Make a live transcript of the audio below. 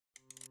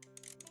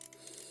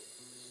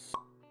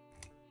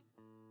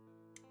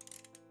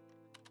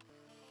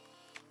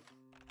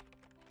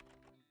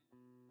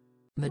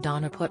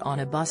Madonna put on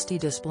a busty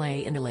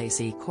display in a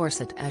lacy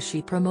corset as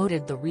she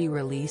promoted the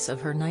re-release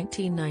of her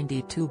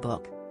 1992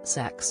 book,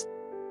 Sex.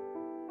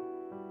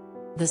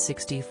 The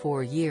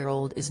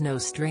 64-year-old is no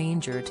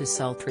stranger to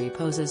sultry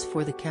poses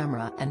for the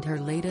camera, and her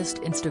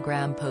latest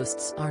Instagram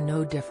posts are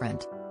no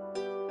different.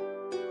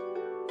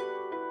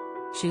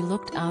 She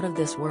looked out of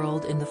this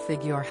world in the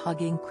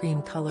figure-hugging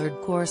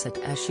cream-colored corset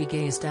as she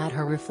gazed at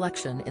her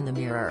reflection in the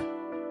mirror.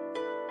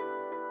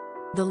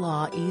 The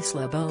La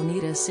Isla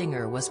Bonita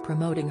singer was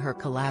promoting her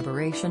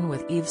collaboration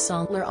with Yves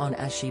Saint Laurent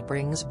as she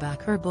brings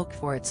back her book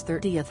for its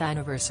 30th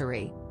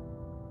anniversary.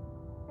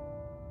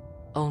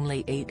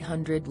 Only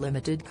 800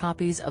 limited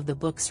copies of the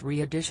book's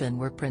re-edition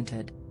were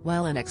printed,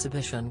 while an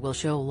exhibition will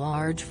show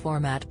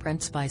large-format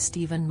prints by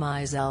Steven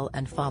Meisel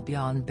and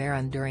Fabian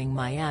Baron during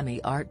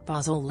Miami Art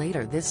Basel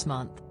later this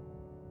month.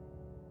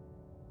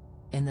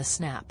 In the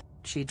snap,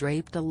 she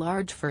draped a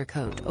large fur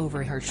coat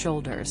over her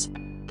shoulders.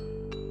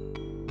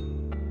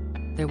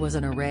 There was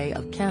an array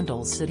of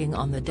candles sitting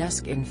on the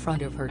desk in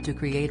front of her to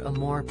create a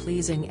more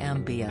pleasing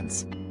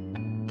ambience.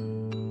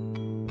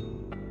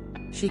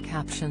 She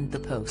captioned the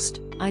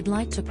post, "I'd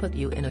like to put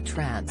you in a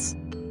trance."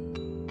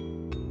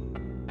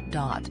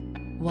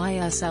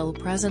 YSL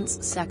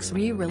presents Sex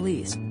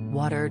re-release,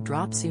 water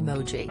drops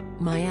emoji,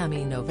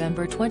 Miami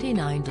November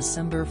 29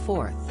 December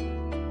 4.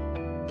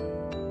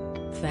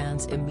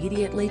 Fans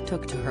immediately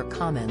took to her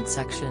comment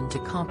section to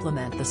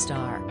compliment the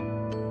star.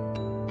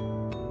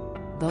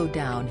 "Bow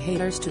down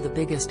haters to the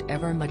biggest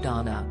ever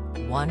Madonna,"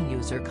 one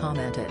user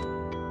commented.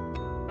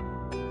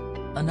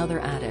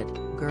 Another added,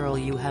 "Girl,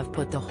 you have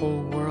put the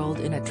whole world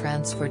in a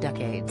trance for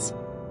decades.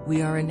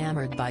 We are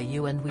enamored by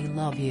you and we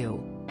love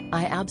you.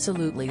 I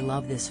absolutely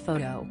love this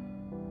photo."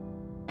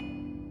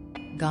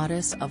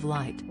 "Goddess of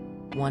Light,"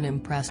 one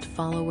impressed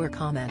follower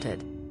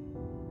commented.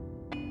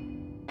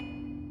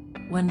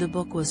 When the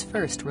book was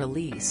first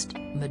released,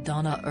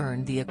 Madonna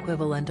earned the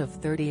equivalent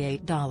of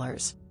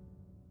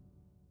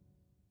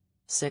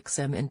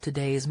 $38.6 in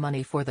today's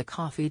money for the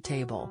coffee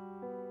table.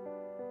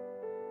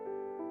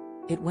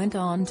 It went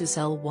on to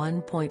sell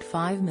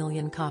 1.5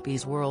 million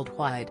copies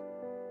worldwide.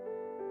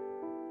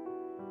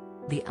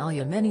 The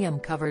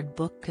aluminium-covered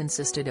book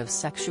consisted of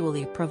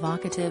sexually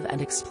provocative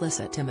and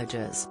explicit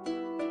images.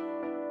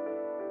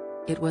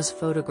 It was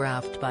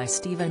photographed by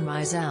Steven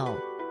Meisel.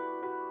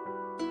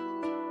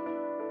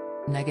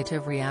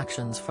 Negative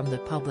reactions from the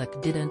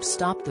public didn't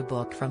stop the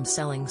book from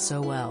selling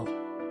so well.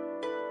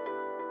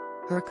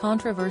 Her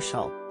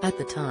controversial, at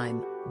the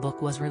time,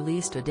 book was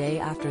released a day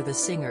after the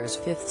singer's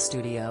fifth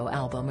studio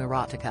album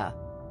Erotica.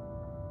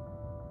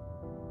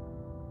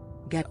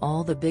 Get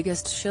all the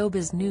biggest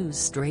showbiz news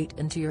straight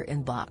into your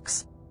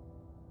inbox.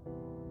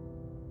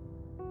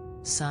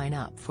 Sign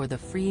up for the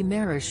free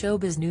Mirror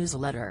Showbiz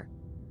newsletter.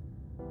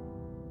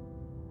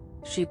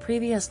 She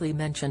previously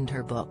mentioned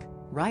her book,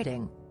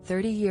 writing,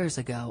 "30 years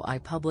ago I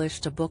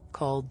published a book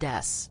called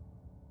Des.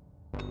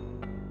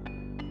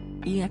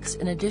 EX.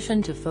 In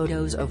addition to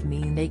photos of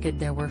me naked,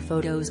 there were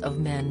photos of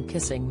men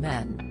kissing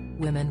men,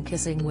 women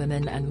kissing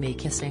women, and me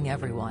kissing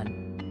everyone.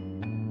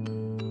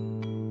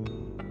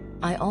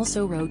 I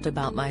also wrote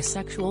about my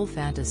sexual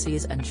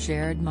fantasies and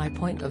shared my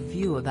point of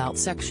view about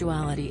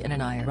sexuality in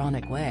an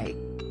ironic way."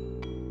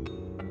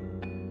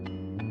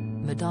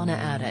 Madonna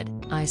added,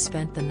 "I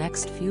spent the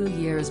next few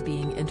years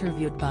being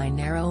interviewed by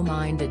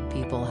narrow-minded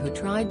people who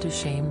tried to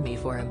shame me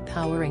for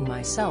empowering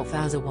myself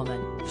as a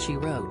woman," she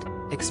wrote,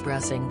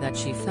 expressing that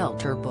she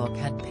felt her book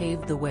had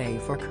paved the way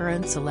for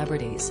current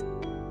celebrities.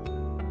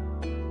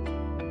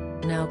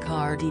 Now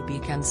Cardi B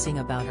can sing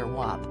about her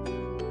WAP.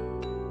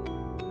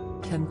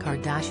 Kim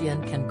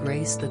Kardashian can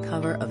grace the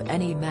cover of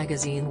any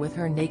magazine with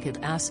her naked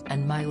ass,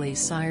 and Miley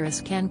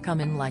Cyrus can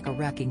come in like a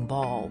wrecking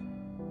ball.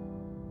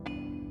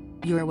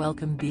 You're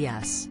welcome,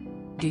 BS.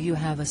 Do you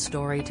have a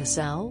story to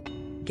sell?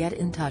 Get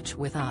in touch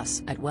with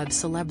us at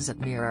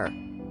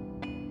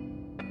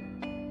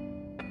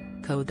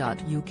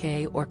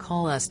webcelebs@mirror.co.uk or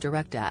call us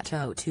direct at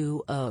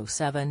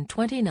 0207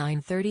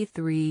 29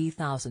 33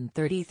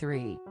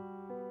 033.